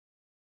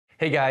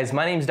Hey guys,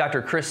 my name is Dr.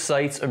 Chris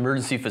Seitz,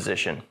 emergency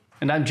physician.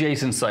 And I'm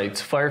Jason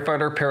Seitz,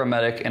 firefighter,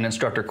 paramedic, and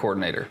instructor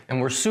coordinator. And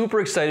we're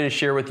super excited to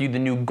share with you the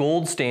new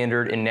gold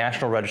standard in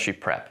National Registry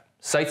Prep,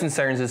 Sights and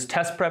Sirens'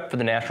 test prep for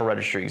the National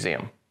Registry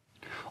Exam.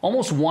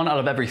 Almost 1 out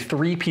of every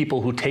 3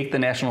 people who take the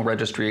National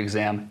Registry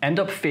Exam end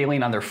up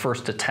failing on their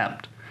first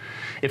attempt.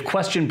 If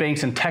question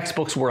banks and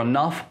textbooks were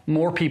enough,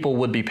 more people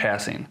would be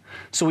passing.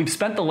 So we've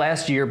spent the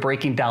last year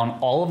breaking down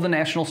all of the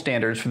national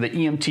standards for the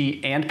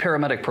EMT and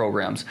paramedic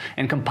programs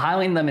and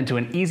compiling them into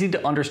an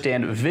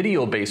easy-to-understand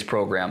video-based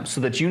program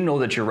so that you know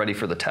that you're ready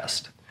for the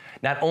test.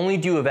 Not only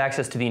do you have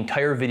access to the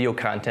entire video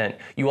content,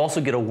 you also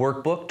get a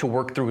workbook to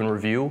work through and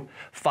review,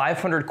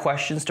 500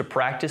 questions to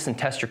practice and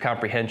test your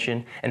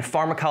comprehension, and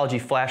pharmacology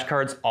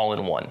flashcards all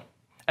in one.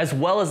 As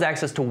well as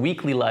access to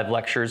weekly live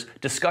lectures,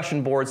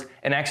 discussion boards,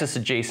 and access to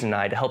Jason and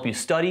I to help you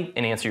study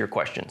and answer your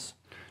questions.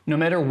 No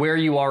matter where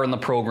you are in the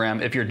program,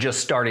 if you're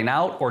just starting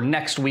out or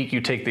next week you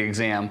take the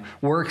exam,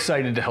 we're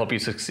excited to help you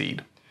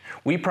succeed.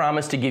 We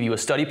promise to give you a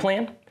study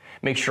plan,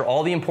 make sure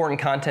all the important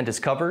content is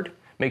covered,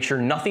 make sure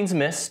nothing's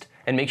missed,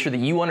 and make sure that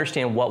you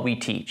understand what we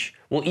teach.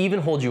 We'll even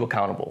hold you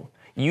accountable.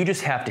 You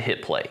just have to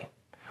hit play.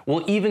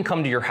 We'll even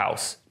come to your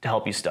house to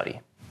help you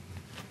study.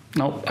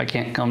 Nope, I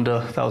can't come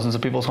to thousands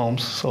of people's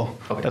homes, so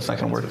that's not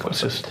going to work.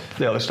 It's just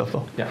the other stuff,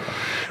 though. Yeah.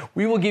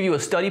 We will give you a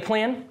study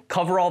plan,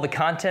 cover all the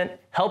content,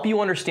 help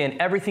you understand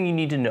everything you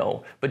need to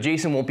know, but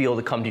Jason won't be able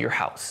to come to your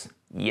house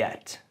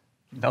yet.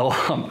 No,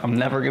 I'm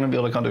never going to be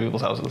able to come to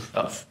people's houses.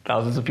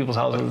 Thousands of people's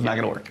houses is not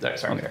going to work.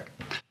 Okay.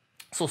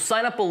 So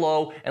sign up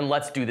below and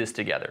let's do this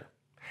together.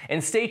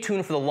 And stay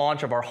tuned for the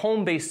launch of our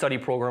home-based study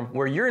program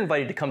where you're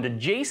invited to come to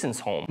Jason's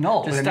home.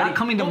 No, they're not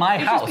coming to my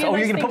house. Oh,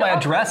 you're going to put my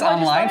address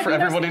online for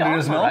everybody to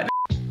just know?